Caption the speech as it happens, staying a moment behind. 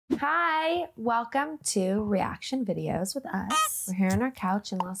Hi, welcome to Reaction Videos with us. We're here on our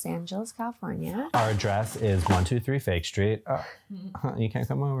couch in Los Angeles, California. Our address is 123 Fake Street. You can't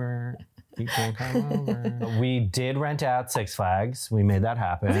come over. You can't come over. We did rent out Six Flags. We made that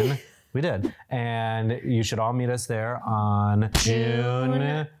happen. We did. And you should all meet us there on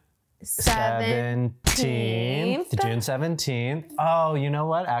June 17th. June 17th. Oh, you know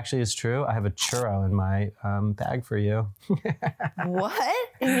what? Actually, it's true. I have a churro in my bag for you. What?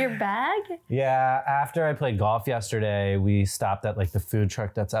 In your bag? Yeah, after I played golf yesterday, we stopped at like the food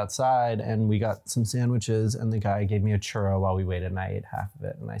truck that's outside and we got some sandwiches and the guy gave me a churro while we waited and I ate half of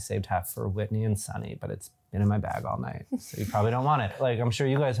it and I saved half for Whitney and Sunny, but it's been in my bag all night. So you probably don't want it. Like, I'm sure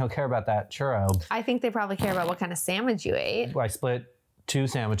you guys don't care about that churro. I think they probably care about what kind of sandwich you ate. I split 2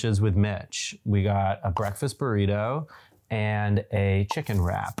 sandwiches with Mitch. We got a breakfast burrito and a chicken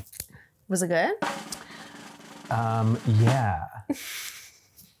wrap. Was it good? Yeah.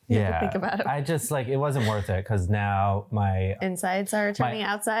 Yeah. Think about it. I just like, it wasn't worth it because now my insides are turning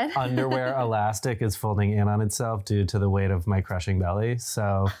outside. Underwear elastic is folding in on itself due to the weight of my crushing belly.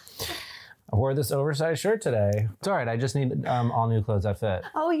 So I wore this oversized shirt today. It's all right. I just need all new clothes that fit.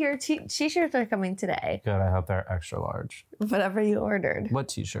 Oh, your t-shirts are coming today. Good. I hope they're extra large. Whatever you ordered. What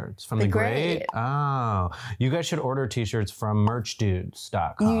t-shirts? From the Great? Oh, you guys should order t-shirts from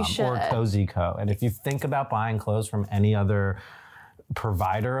merchdudes.com or Cozy Co. And if you think about buying clothes from any other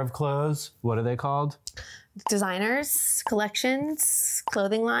provider of clothes, what are they called? Designers, collections,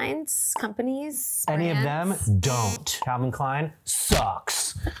 clothing lines, companies, Any brands. of them don't. Calvin Klein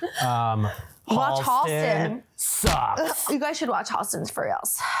sucks. Watch Halston. Sucks. You guys should watch Halston's for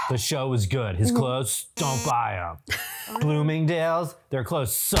reals. The show was good. His clothes, don't buy them. Bloomingdale's, their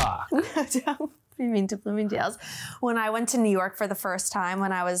clothes suck. You mean to Bloomingdale's? When I went to New York for the first time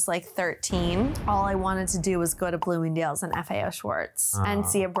when I was like 13, all I wanted to do was go to Bloomingdale's and FAO Schwartz and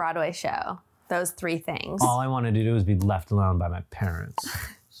see a Broadway show. Those 3 things. All I wanted to do was be left alone by my parents.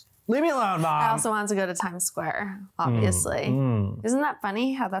 Leave me alone, Mom. I also wanted to go to Times Square, obviously. Isn't that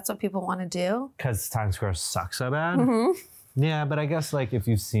funny how that's what people want to do? Because Times Square sucks so bad? Yeah, but I guess like if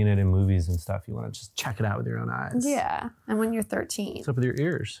you've seen it in movies and stuff, you want to just check it out with your own eyes. Yeah, and when you're 13. What's up with your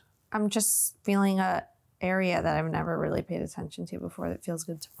ears? I'm just feeling a area that I've never really paid attention to before that feels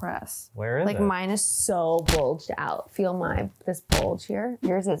good to press. Where is it? Like mine is so bulged out. Feel this bulge here.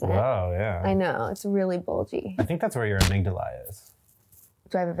 Yours isn't. Oh, yeah. I know, it's really bulgy. I think that's where your amygdala is.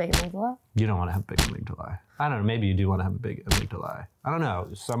 Do I have a big amygdala? You don't want to have a big amygdala. I don't know, maybe you do want to have a big amygdala. I don't know,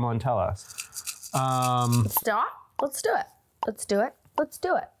 someone tell us. Stop, let's do it. Let's do it, let's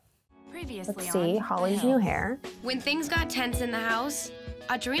do it. Previously Let's see Holly's new hair. When things got tense in the house,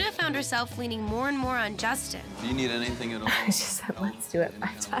 Audrina found herself leaning more and more on Jerstin. Do you need anything at all? I just said, let's do it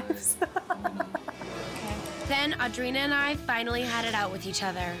 5 times. Then Audrina and I finally had it out with each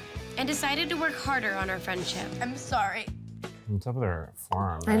other and decided to work harder on our friendship. I'm sorry. What's up with her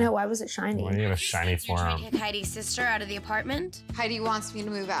forearm? I know, why was it shiny? Why do you have a shiny You're trying forearm? to kick Heidi's sister out of the apartment? Heidi wants me to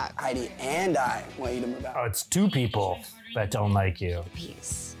move out. Heidi and I want you to move out. Oh, it's 2 people that don't like you.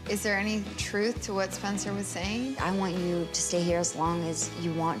 Peace. Is there any truth to what Spencer was saying? I want you to stay here as long as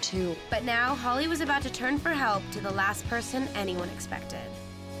you want to. But now Holly was about to turn for help to the last person anyone expected.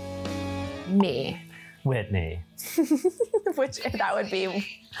 Me. Whitney. Which that would be.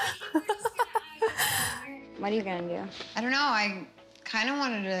 What are you gonna do? I don't know. I kind of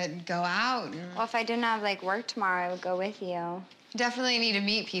wanted to go out. Well, if I didn't have like work tomorrow, I would go with you. Definitely need to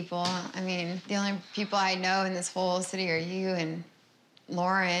meet people. I mean, the only people I know in this whole city are you and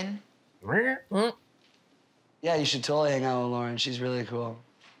Lauren. Yeah, you should totally hang out with Lauren. She's really cool.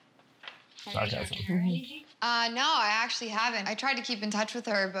 Sarcasm. No, I actually haven't. I tried to keep in touch with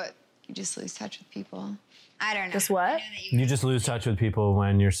her, but you just lose touch with people. I don't know. Just what? You just lose touch with people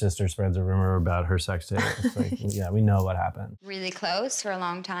when your sister spreads a rumor about her sex tape. It's like, yeah, we know what happened. Really close for a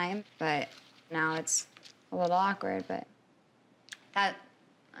long time, but now it's a little awkward, but that,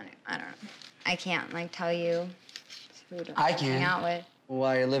 I don't know. I can't like tell you who to I hang can. out with.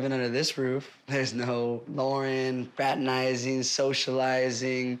 While you're living under this roof, there's no Lauren fraternizing,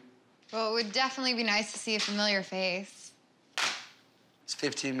 socializing. Well, it would definitely be nice to see a familiar face. There's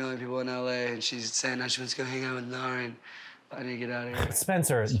 15 million people in LA, and she's saying that she wants to go hang out with Lauren. I need to get out of here.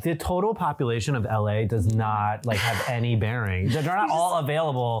 Spencer, the total population of LA does not like have any bearing. They're not all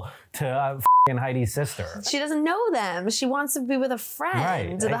available to f***ing Heidi's sister. She doesn't know them. She wants to be with a friend.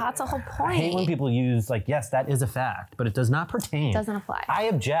 Right. That's the whole point. I hate when people use like, yes, that is a fact, but it does not pertain. Doesn't apply. I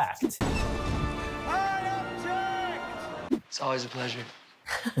object. It's always a pleasure.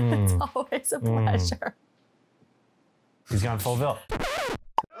 It's always a pleasure. He's gone full Bill.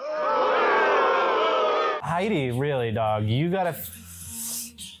 Heidi, really, dog, you gotta.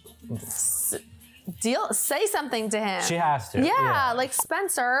 say something to him. She has to. Yeah, like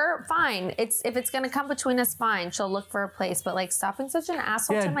Spencer, fine. If it's gonna come between us, fine. She'll look for a place. But like stopping such an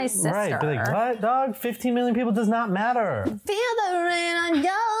asshole to my sister. Right. Be like, what, dog? 15 million people does not matter. Feel the rain on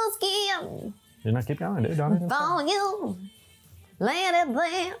your skin. You know, keep going, dude. Don't even For you, let it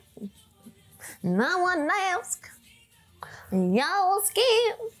there. No one else. Your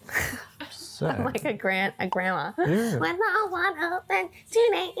skin. I'm like a grandma. Yeah. When no one open to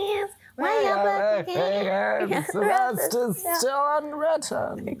is. When you're That's just still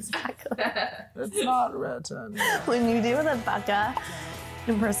unwritten. Exactly. It's not written. When you do the Becca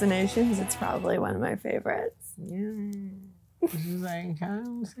impersonations, it's probably one of my favorites. She's like,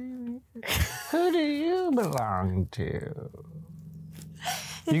 come see me. Who do you belong to?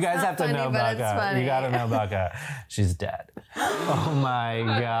 You guys have to know Becca. You gotta know Becca. She's dead. Oh my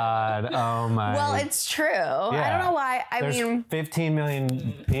God. Oh my. Well, it's true. I don't know why. There's 15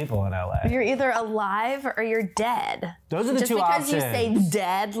 million people in LA. You're either alive or you're dead. Those are the two options. Just because you say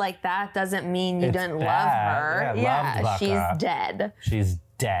dead like that doesn't mean you didn't love her. Yeah, loved she's Becca. dead. She's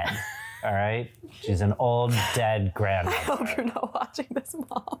dead. All right? She's an old, dead grandmother. I hope you're not watching this,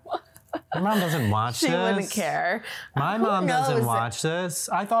 Mom. My mom doesn't watch this. She wouldn't care. My mom doesn't watch this.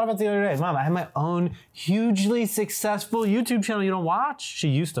 I thought about it the other day. Mom, I have my own hugely successful YouTube channel you don't watch. She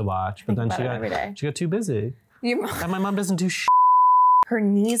used to watch, but then she got too busy. And my mom doesn't do shit. Her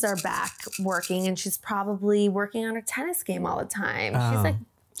knees are back working, and she's probably working on her tennis game all the time. She's like...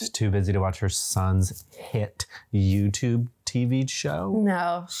 She's too busy to watch her son's hit YouTube TV show.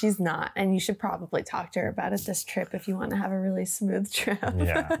 No, she's not. And you should probably talk to her about it this trip if you want to have a really smooth trip.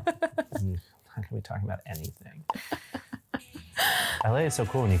 Yeah. I'm not going to be talking about anything. LA is so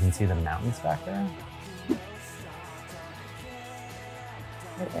cool when you can see the mountains back there.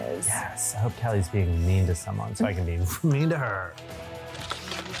 It is. Yes. I hope Kelly's being mean to someone so I can be mean to her.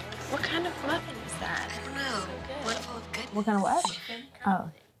 What kind of muffin is that? I don't know. One full of good. What kind of what? Oh.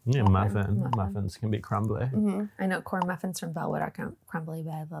 Yeah, muffin. Muffins can be crumbly. I know corn muffins from Bellwood are crumbly,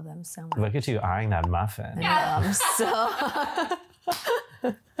 but I love them so much. Look at you eyeing that muffin. I know, I'm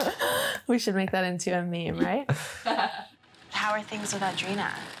so... We should make that into a meme, right? How are things with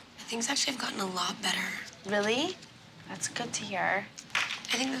Audrina? Things actually have gotten a lot better. Really? That's good to hear.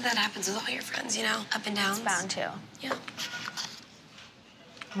 I think that happens with all your friends, you know, up and downs. It's bound to. Yeah.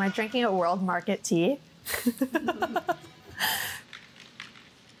 Am I drinking a World Market tea?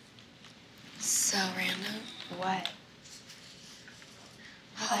 So random. What?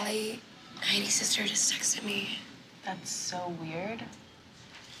 Heidi's sister just texted me. That's so weird.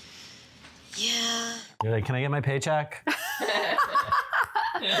 Yeah. You're like, can I get my paycheck?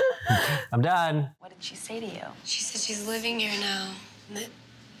 I'm done. What did she say to you? She said she's living here now and that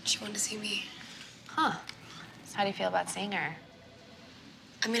she wanted to see me. Huh. So how do you feel about seeing her?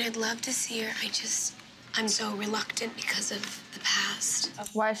 I mean, I'd love to see her. I'm so reluctant because of the past.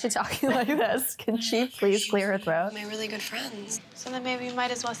 Why is she talking like this? Can she please clear her throat? My really good friends. So then maybe you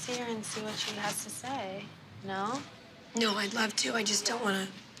might as well see her and see what she has to say. No? No, I'd love to. I just don't want to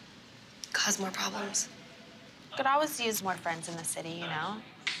cause more problems. Could always use more friends in the city, you know?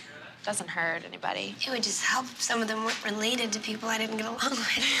 Doesn't hurt anybody. It would just help if some of them weren't related to people I didn't get along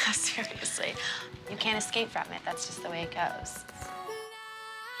with. Seriously. You can't escape from it. That's just the way it goes.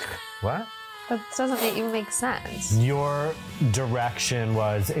 What? That doesn't even make sense. Your direction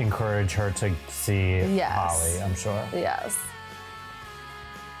was encourage her to see Holly, I'm sure. Yes.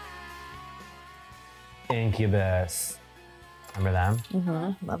 Incubus. Remember them?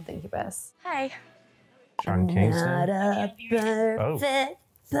 Mm-hmm. Love the Incubus. Hi. Sean Kingston. Not a perfect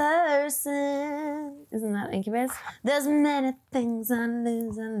person. Isn't that Incubus? There's many things I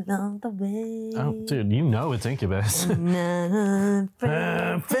lose along the way. Oh, dude, you know it's Incubus. Not a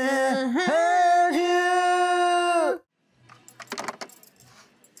perfect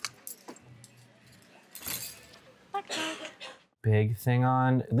Big thing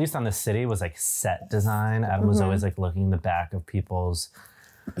on, at least on the city, was like set design. Adam was always like looking in the back of people's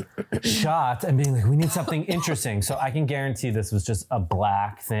shots and being like, we need something interesting. So I can guarantee this was just a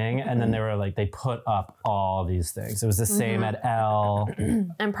black thing. And then they were like, they put up all these things. It was the same at L.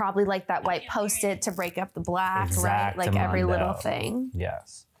 And probably like that white Post-it to break up the black, right? Like every Exactamundo. little thing.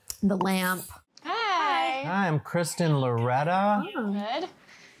 Yes. The lamp. Hi. Hi, I'm Kristen Loretta. Good.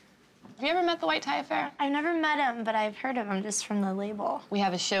 Have you ever met the White Tie Affair? I've never met him, but I've heard of him just from the label. We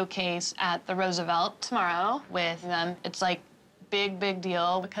have a showcase at the Roosevelt tomorrow with them. It's like big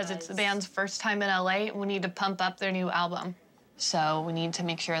deal because it's the band's first time in LA. We need to pump up their new album. So we need to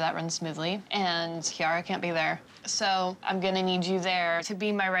make sure that runs smoothly. And Kiara can't be there. So I'm gonna need you there to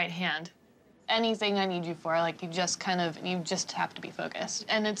be my right hand anything I need you for, like, you just have to be focused.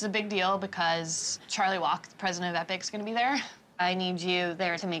 And it's a big deal because Charlie Walk, the president of Epic, is gonna be there. I need you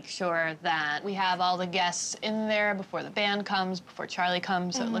there to make sure that we have all the guests in there before the band comes, before Charlie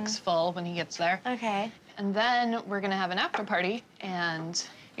comes, so it looks full when he gets there. Okay. And then we're gonna have an after party, and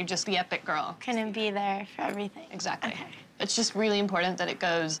you're just the Epic girl. Couldn't be there for everything. Exactly. Okay. It's just really important that it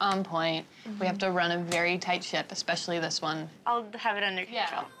goes on point. We have to run a very tight ship, especially this one. I'll have it under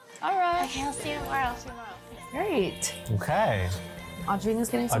control. All right. Okay, I'll see you tomorrow. Great. Okay. Audrina's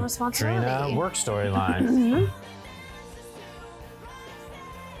getting some responsibility. Audrina, work storyline.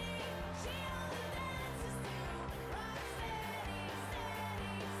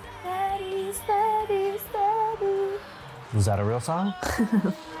 Steady, steady, steady. Was that a real song?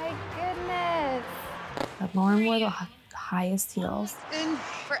 My goodness. But Lauren wore the highest heels. It's been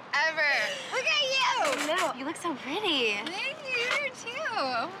forever. Look at you. No, you look so pretty. Thank you. You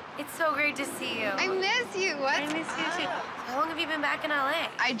too. It's so great to see you. I miss you. What? I miss you too. How long have you been back in LA?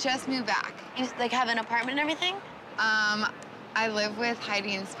 I just moved back. You like have an apartment and everything? I live with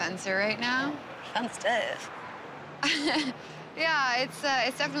Heidi and Spencer right now. Fun stuff. Yeah, it's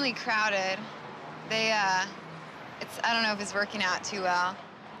definitely crowded. I don't know if it's working out too well.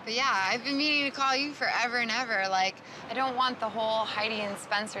 But yeah, I've been meaning to call you forever and ever. Like, I don't want the whole Heidi and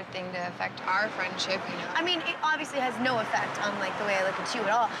Spencer thing to affect our friendship, you know? I mean, it obviously has no effect on, like, the way I look at you at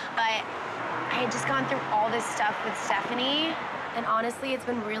all, but I had just gone through all this stuff with Stephanie, and honestly, it's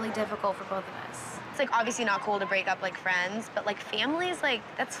been really difficult for both of us. It's, like, obviously not cool to break up like friends, but, like, family's, like,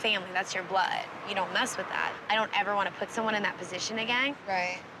 that's family, that's your blood. You don't mess with that. I don't ever want to put someone in that position again.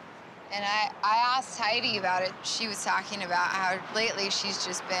 Right. And I asked Heidi about it. She was talking about how lately she's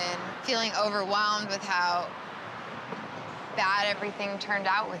just been feeling overwhelmed with how bad everything turned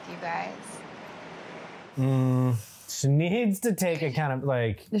out with you guys. She needs to take a kind of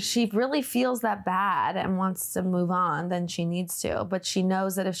like... If she really feels that bad and wants to move on, then she needs to. But she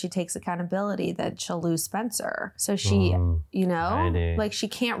knows that if she takes accountability, that she'll lose Spencer. So she, you know, Heidi. like she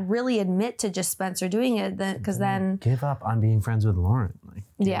can't really admit to just Spencer doing it, because then... Give up on being friends with Lauren. Like,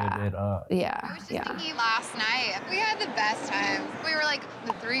 Yeah. give it up. Yeah. I was just thinking last night, we had the best time. We were like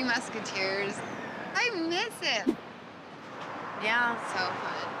the Three Musketeers. I miss it. Yeah. So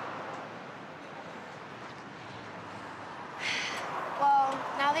fun. Well,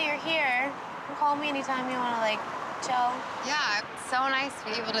 now that you're here, you can call me anytime you want to, like, chill. Yeah, it's so nice to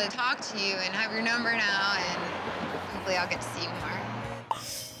be able to talk to you and have your number now, and hopefully I'll get to see you more.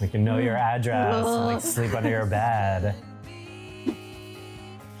 We can know your address and like sleep under your bed.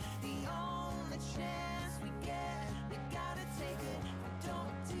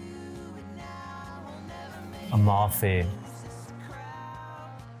 Amalfi.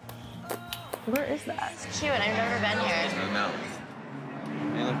 Where is that? It's cute. I've never been here. I know.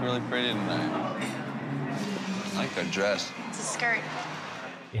 You look really pretty tonight. I like that dress. It's a skirt.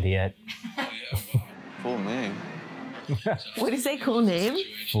 Idiot. Fool me. What did you say? Cool name?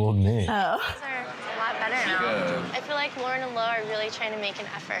 Fooled me. Oh. Things are a lot better now. Good. I feel like Lauren and Lo are really trying to make an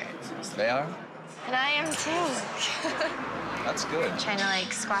effort. They are? And I am too. That's good. Trying to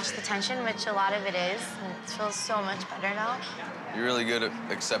like squash the tension, which a lot of it is. And it feels so much better now. You're really good at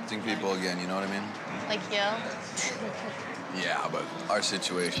accepting people again, you know what I mean? Like you. Yeah, but our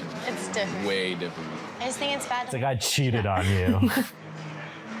situation It's different. way different. I just think it's bad. It's like I cheated on you.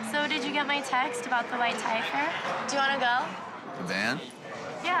 So did you get my text about the white tie fair? Do you want to go? The van?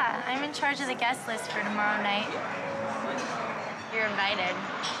 Yeah, I'm in charge of the guest list for tomorrow night. You're invited.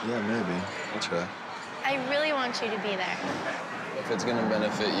 Yeah, maybe. I'll try. I really want you to be there. If it's gonna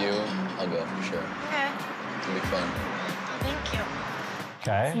benefit you, I'll go for sure. Okay. It'll be fun. Thank you.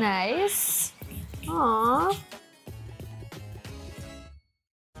 Okay. Nice. Aww.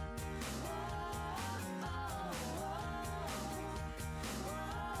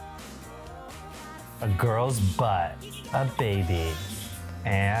 A girl's butt, a baby,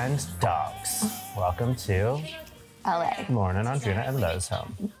 and dogs. Welcome to LA. Morning Audrina and Lo's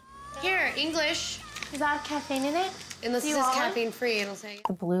home. Here, English. Is that caffeine in it? Unless Do this you is want one? caffeine free, it'll say.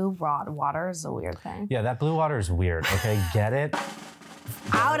 The blue rod water is a weird thing. Yeah, that blue water is weird, okay? Get it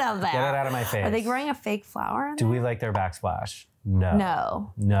Out of there. Get it out of my face. Are they growing a fake flower in Do there? we like their backsplash? No.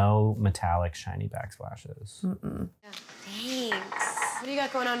 No. No metallic shiny backsplashes. Thanks. What do you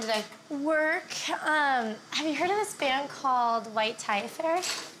got going on today? Work. Have you heard of this band called White Tie Affair?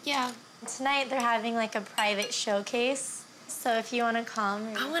 Yeah. Tonight they're having like a private showcase. So if you want to come,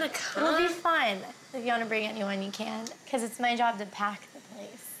 I want to come. it'll be fun. If you want to bring anyone, you can. Because it's my job to pack the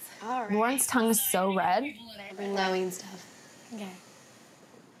place. All right. Lauren's tongue is so red. Bring glowing stuff. Okay.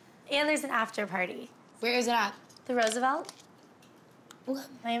 And there's an after party. Where is it at? The Roosevelt.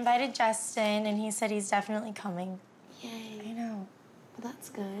 I invited Jerstin, and he said he's definitely coming. Yay. I know. Well, that's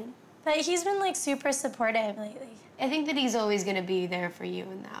good. But he's been, like, super supportive lately. I think that he's always gonna be there for you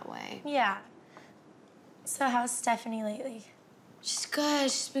in that way. Yeah. So how's Stephanie lately? She's good.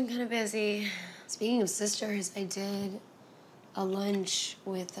 She's been kind of busy. Speaking of sisters, I did a lunch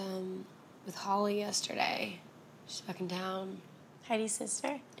with Holly yesterday. She's back in town. Heidi's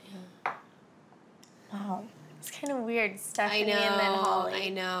sister? Yeah. Wow. It's kind of weird, Stephanie and then Holly. I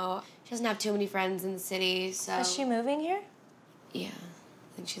know. She doesn't have too many friends in the city, so... Is she moving here? Yeah.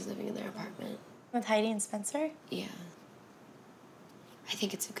 I think she's living in their apartment. With Heidi and Spencer? Yeah. I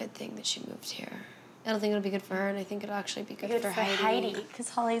think it's a good thing that she moved here. I don't think it'll be good for her, and I think it'll actually be good for Heidi. Because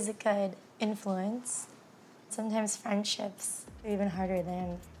Holly's a good influence. Sometimes friendships are even harder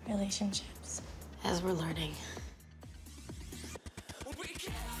than relationships. As we're learning.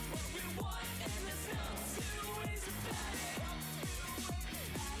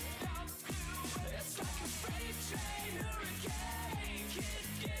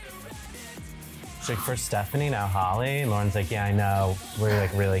 So for Stephanie, now Holly, Lauren's like, yeah, I know. We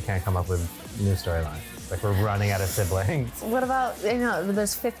like really can't come up with new storylines. Like we're running out of siblings. What about,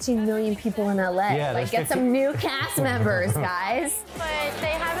 there's 15 million people in LA. Yeah, like get some new cast members, guys. But they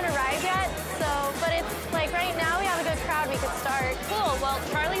haven't arrived yet, but it's like right now we have a good crowd, we could start. Cool, well,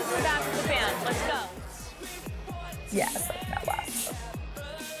 Charlie's in the back of the band. Let's go. Yes, that was.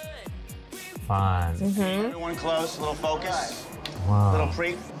 Fun. Everyone close, a little focus. Wow. Little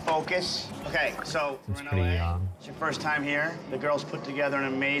pre-focus. Okay, so It's we're in pretty LA. young. It's your first time here. The girls put together an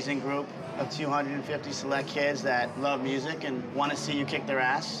amazing group of 250 select kids that love music and want to see you kick their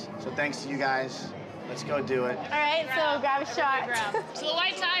ass. So thanks to you guys. Let's go do it. All right, so grab a shot. To the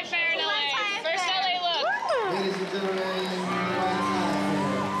White Tie Fair in LA. First LA look. Ladies and gentlemen,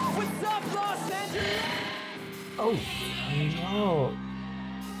 what's up, Los Angeles? Oh, no.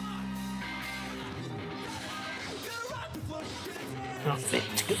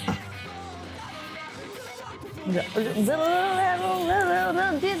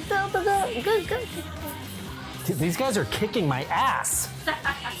 Dude, these guys are kicking my ass.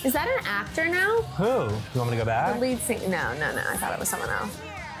 Is that an actor now? Who? You want me to go back? The lead singer? No. I thought it was someone else.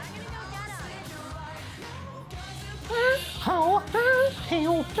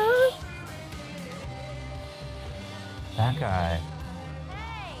 That guy.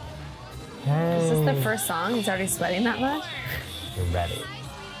 Hey. Is this the first song? He's already sweating that much? You're ready.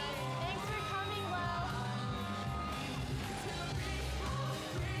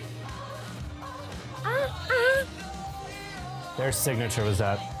 Their signature was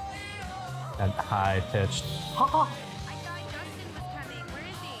that high pitched. Oh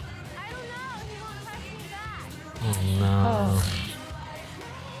no. Oh.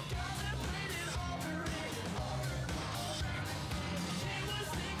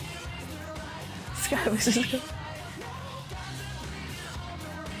 This guy was just.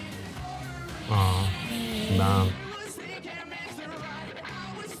 Oh, no.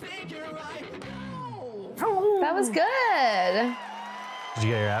 That was good. Did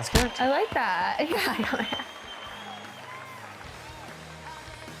you get your ass kicked? I like that. Yeah, I got my ass.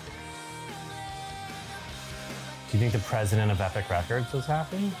 Do you think the president of Epic Records was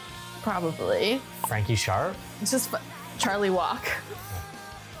happy? Probably. Frankie Sharp? It's just Charlie Walk.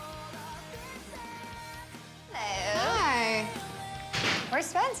 Hi. Where's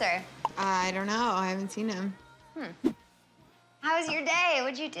Spencer? I don't know. I haven't seen him. How was your day?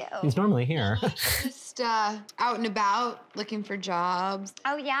 What'd you do? He's normally here. Just out and about, looking for jobs.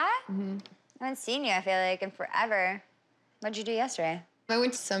 Oh, yeah? I haven't seen you, I feel like, in forever. What'd you do yesterday? I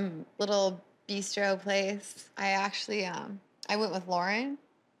went to some little bistro place. I actually, I went with Lauren.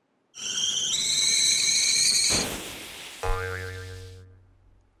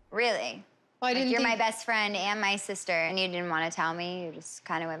 Really? Well, I didn't you're think... my best friend and my sister, and you didn't want to tell me? You just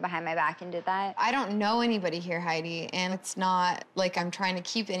kind of went behind my back and did that? I don't know anybody here, Heidi, and it's not like I'm trying to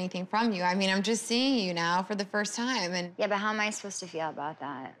keep anything from you. I mean, I'm just seeing you now for the first time, and... Yeah, but how am I supposed to feel about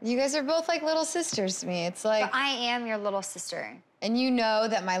that? You guys are both like little sisters to me. It's like... But I am your little sister. And you know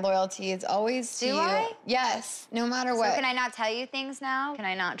that my loyalty is always to you. Do I? Yes, no matter what. So can I not tell you things now? Can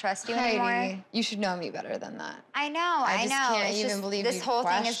I not trust you Heidi, anymore? You should know me better than that. I know, I know. I It's can't even just, believe this you whole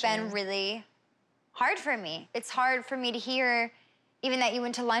thing has question. been really hard for me. It's hard for me to hear even that you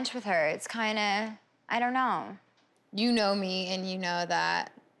went to lunch with her. It's kind of, I don't know. You know me, and you know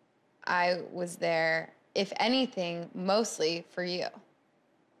that I was there, if anything, mostly for you.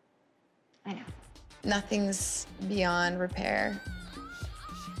 I know. Nothing's beyond repair.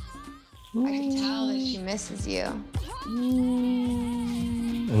 I can tell that she misses you.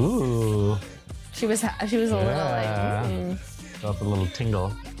 Ooh. She was a little like, Felt a little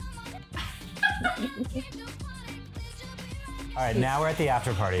tingle. All right, now we're at the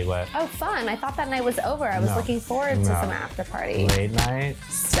after party. What? Oh, fun. I thought that night was over. I was looking forward to some after party. Late night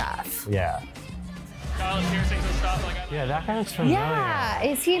stuff. Yeah. Piercings and stuff like that. Yeah, that guy looks familiar. Yeah,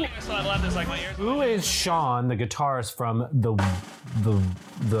 is he? So I love this, like my ears. Who is Sean, the guitarist from the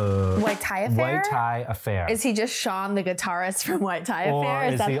White Tie Affair? White Tie Affair. Is he just Sean, the guitarist from White Tie or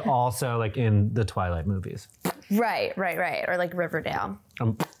Affair? is he also like in the Twilight movies? Right. Or like Riverdale.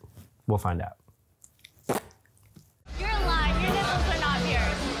 We'll find out. You're lying. Your nipples are not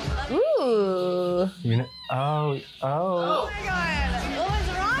pierced. Ooh. Oh. Oh my god. What was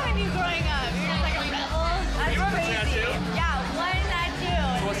wrong with you growing up? You're just like a rebel? That's crazy. Tattoo? Yeah, one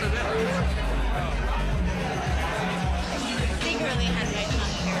tattoo. What's the difference? Secretly had my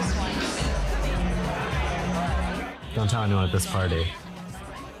tongue pierced once. Don't tell anyone at this party.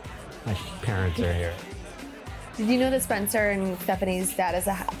 My parents are here. Did you know that Spencer and Stephanie's dad is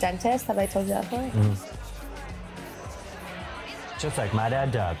a dentist? Have I told you that before? Mm-hmm. Just like my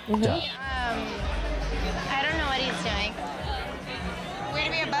dad, Doug. Mm-hmm. Doug. I don't know what he's doing. Way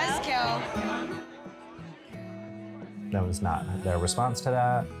to be a buzzkill. That was not their response to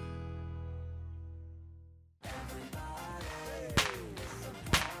that.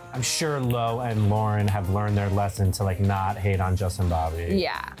 I'm sure Lo and Lauren have learned their lesson to like not hate on Justin Bobby.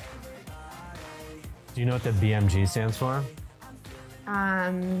 Yeah. Do you know what the BMG stands for?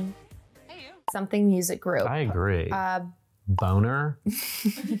 Something music group. I agree. Boner?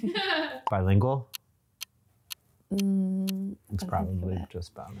 Bilingual? It's probably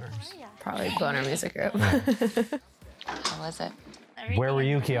just boners. Probably Boner Music Group. How was it? Where were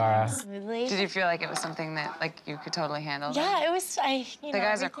you, Kiara? Smoothly. Did you feel like it was something that like you could totally handle? Yeah, it was. The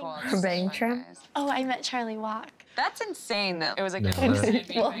guys are cool. Bang trim. Oh, I met Charlie Walk. That's insane, though. It was like No,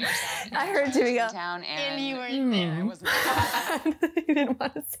 Well, I heard Jimmy go. town and you weren't there. it was You didn't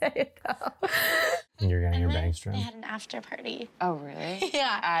want to say it though. You're getting your And then bangs trimmed. They had an after party. Oh, really?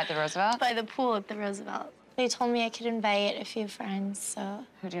 Yeah. At the Roosevelt? By the pool at the Roosevelt. They told me I could invite a few friends, so.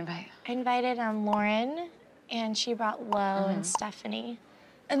 Who'd you invite? I invited Lauren, and she brought Lo and Stephanie.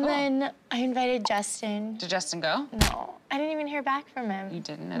 And then I invited Jerstin. Did Jerstin go? No, I didn't even hear back from him. You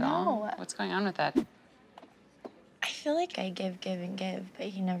didn't at all? What's going on with that? I feel like I give, but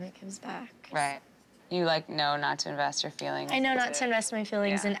he never gives back. Right. You like know not to invest your feelings. I know not to invest my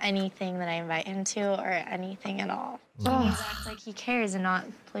feelings in anything that I invite him to or anything at all. He needs to act like he cares and not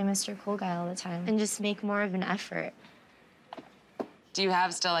play Mr. Cool Guy all the time and just make more of an effort. Do you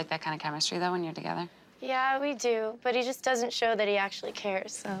have still like that kind of chemistry though when you're together? Yeah, we do, but he just doesn't show that he actually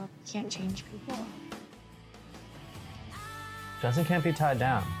cares, so you can't change people. Justin can't be tied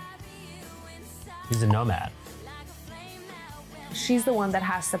down. He's a nomad. She's the one that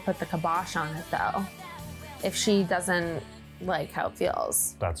has to put the kibosh on it though. If she doesn't like how it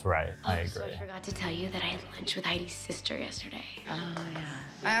feels. That's right. I agree. So I forgot to tell you that I had lunch with Heidi's sister yesterday. Oh, yeah.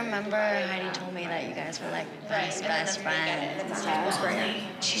 I remember Heidi told me that you guys were like best friends and stuff.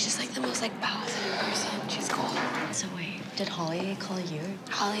 She's just like the most like positive person. She's cool. So wait, did Holly call you?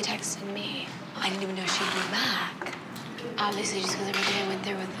 Holly texted me. I didn't even know she'd be back. Obviously, just because everything I went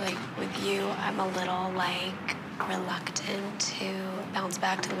through with you, I'm a little like reluctant to bounce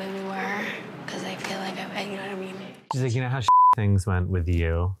back to the way we were because I feel like I you know what I mean. She's like, you know how things went with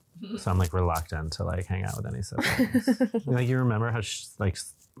you, so I'm like reluctant to like hang out with any siblings. Like you remember how like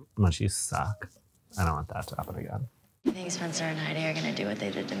much you suck. I don't want that to happen again. I think Spencer and Heidi are gonna do what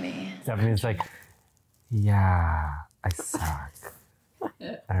they did to me. Stephanie's like, yeah, I suck.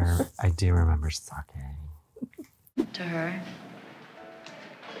 I do remember sucking. To her,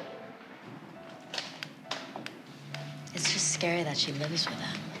 it's just scary that she lives with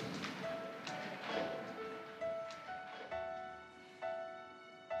them.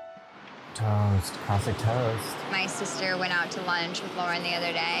 Toast, classic toast. My sister went out to lunch with Lauren the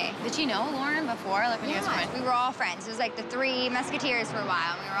other day. Did you know Lauren before? Like when you guys were We were all friends. It was like the three musketeers for a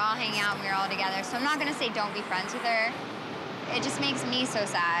while. We were all hanging out and we were all together. So I'm not gonna say don't be friends with her. It just makes me so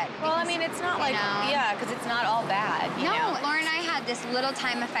sad. Well, I mean, it's not like, yeah, because it's not all bad, you know? Lauren and I had this little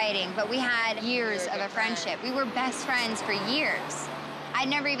time of fighting, but we had years of a friendship. We were best friends for years. I'd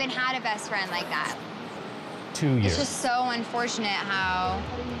never even had a best friend like that. 2 years. It's just so unfortunate how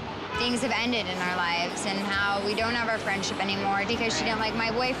things have ended in our lives and how we don't have our friendship anymore because she didn't like my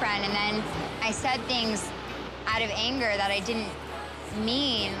boyfriend. And then I said things out of anger that I didn't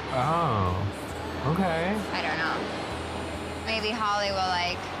mean. Oh, okay. I don't know. Maybe Holly will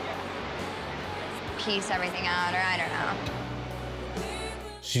like piece everything out, or I don't know.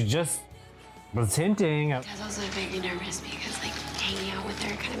 She just was hinting. That's also make me nervous because like hanging out with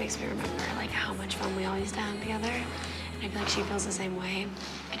her kind of makes me remember like how much fun we all used to have together. I feel like she feels the same way.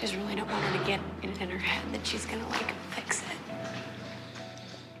 I just really don't want her to get it in her head that she's gonna, like, fix it.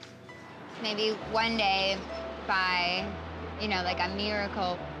 Maybe one day, by, you know, like a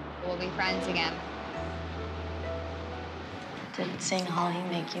miracle, we'll be friends again. Did seeing Holly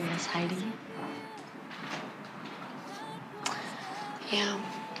make you miss Heidi? Yeah.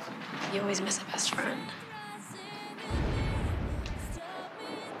 You always miss a best friend.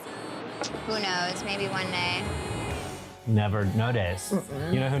 Who knows? Maybe one day. Never, no days.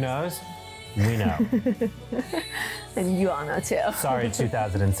 You know who knows? We know. And you all know too. Sorry,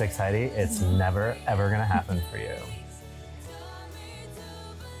 2006 Heidi. It's never, ever gonna happen for you.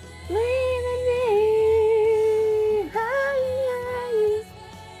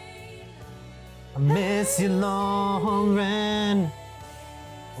 I miss you, Lauren.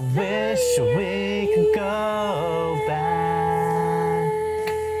 Wish we could go back,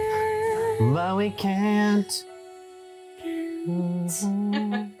 but we can't.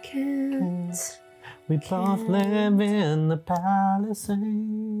 We both live in the Palisades.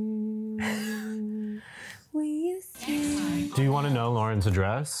 Do you want to know Lauren's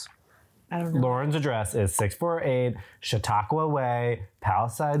address? I don't know. Lauren's address is 648 Chautauqua Way,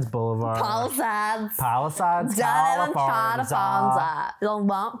 Palisades Boulevard. Palisades, California.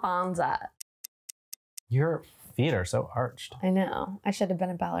 Your feet are so arched. I know. I should have been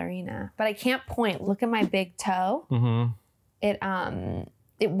a ballerina, but I can't point. Look at my big toe. Mm-hmm.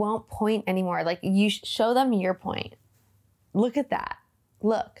 It won't point anymore. Like, you show them your point. Look at that.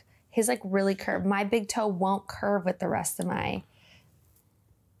 Look, his like really curved. My big toe won't curve with the rest of my.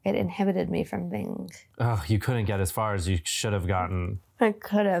 It inhibited me from being. Oh, you couldn't get as far as you should have gotten. I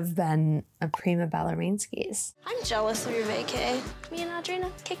could have been a prima ballerina-skis. I'm jealous of your vacay. Me and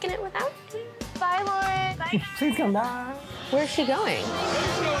Audrina kicking it without you. Bye, Lauren. Bye. Please come back. Where's she going?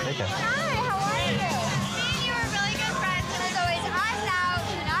 Take it. Hi, how are you? Me and you were really good friends. It was always us out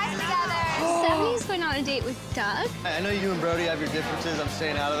and us together. Stephanie's going on a date with Doug. I know you and Brody have your differences. I'm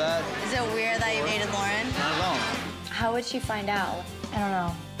staying out of that. Is it weird that you dated Lauren? Not at all. How would she find out? I don't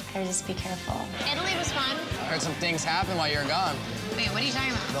know. I'd just be careful. Italy was fun. Heard some things happen while you were gone. Wait, what are you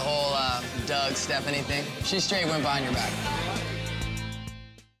talking about? The whole Doug, Stephanie thing. She straight went behind your back.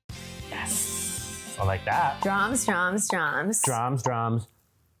 Yes. I like that. Drums.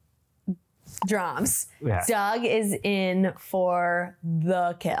 Yeah. Doug is in for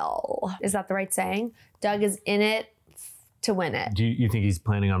the kill. Is that the right saying? Doug is in it to win it. Do you think he's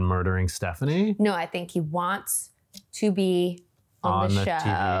planning on murdering Stephanie? No, I think he wants to be on the show.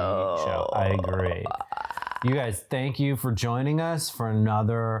 TV show. I agree. You guys, thank you for joining us for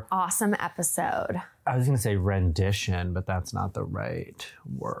another awesome episode. I was going to say rendition, but that's not the right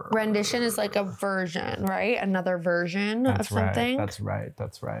word. Rendition is like a version, right? Another version of something. That's right.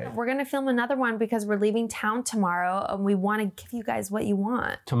 We're going to film another one because we're leaving town tomorrow and we want to give you guys what you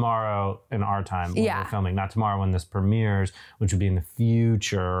want. Tomorrow in our time when Yeah. we're filming, not tomorrow when this premieres, which would be in the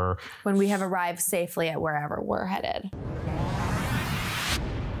future. When we have arrived safely at wherever we're headed.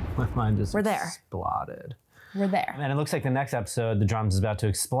 My mind just We're there. exploded. We're there. And it looks like the next episode, the drums is about to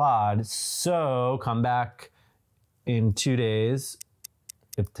explode. So come back in 2 days,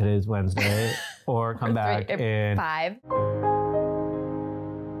 if today's Wednesday, or come back in 5.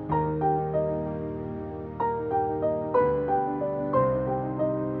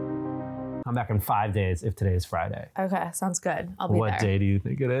 Come back in 5 days if today is Friday. Okay, sounds good. I'll be there. What day do you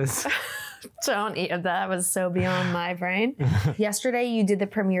think it is? Don't eat. That was so beyond my brain. Yesterday, you did the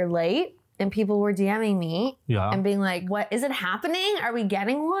premiere late. And people were DMing me and being like, what, is it happening? Are we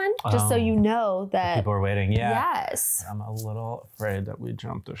getting one? Just so you know that. People are waiting, yeah. Yes. I'm a little afraid that we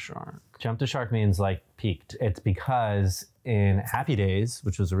jumped the shark. Jump the shark means like peaked. It's because in Happy Days,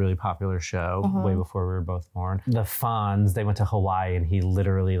 which was a really popular show way before we were both born, the Fonz, they went to Hawaii and he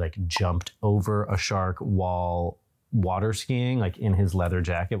literally like jumped over a shark while water skiing, like in his leather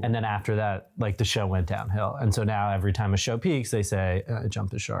jacket. And then after that, like the show went downhill. And so now every time a show peaks, they say,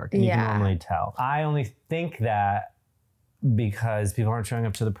 jump the shark. And you can normally tell. I only think that because people aren't showing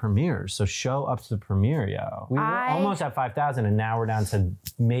up to the premieres. So show up to the premiere, yo. We were almost at 5,000 and now we're down to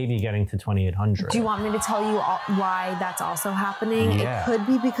maybe getting to 2,800. Do you want me to tell you why that's also happening? Yeah. It could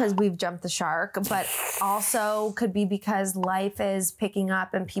be because we've jumped the shark, but also could be because life is picking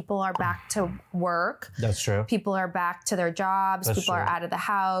up and people are back to work. That's true. People are back to their jobs. That's people are true. out of the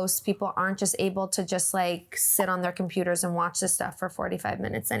house. People aren't just able to just like sit on their computers and watch this stuff for 45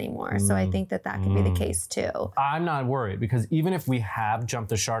 minutes anymore. So I think that could be the case too. I'm not worried because even if we have jumped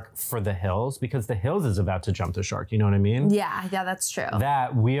the shark for the Hills, because the Hills is about to jump the shark, you know what I mean? Yeah, that's true.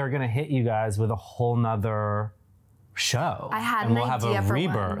 That we are gonna hit you guys with a whole nother show. I had and an we'll have idea a for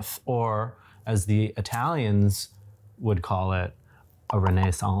rebirth, or as the Italians would call it a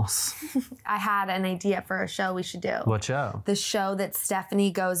renaissance. I had an idea for a show we should do. What show? The show that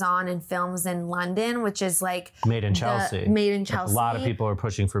Stephanie goes on and films in London, which is like Made in Chelsea. Made in Chelsea. A lot of people are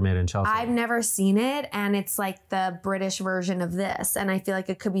pushing for Made in Chelsea. I've never seen it, and it's like the British version of this. And I feel like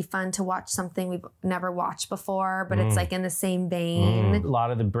it could be fun to watch something we've never watched before, but it's like in the same vein. A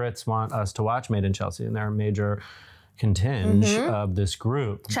lot of the Brits want us to watch Made in Chelsea, and they're a major contingent of this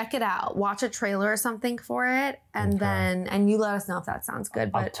group. Check it out. Watch a trailer or something for it, and then you let us know if that sounds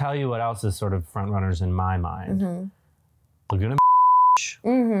good. I'll But tell you what else is sort of front runners in my mind. Laguna Beach,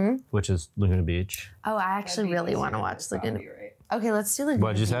 which is Laguna Beach. oh, I actually really want to watch Laguna. Okay, let's do Laguna.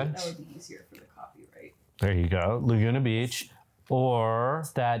 What'd you say? That would be easier for the copyright. There you go. Laguna Beach. Or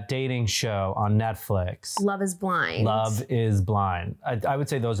that dating show on Netflix. Love is Blind. Love is Blind. I would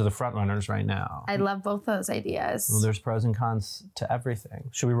say those are the front runners right now. I love both those ideas. Well, there's pros and cons to everything.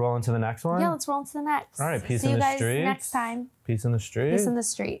 Should we roll into the next one? Yeah, let's roll into the next. All right, peace See in you the guys streets. next time. Peace in the street. Peace in the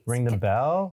streets. Ring the bell.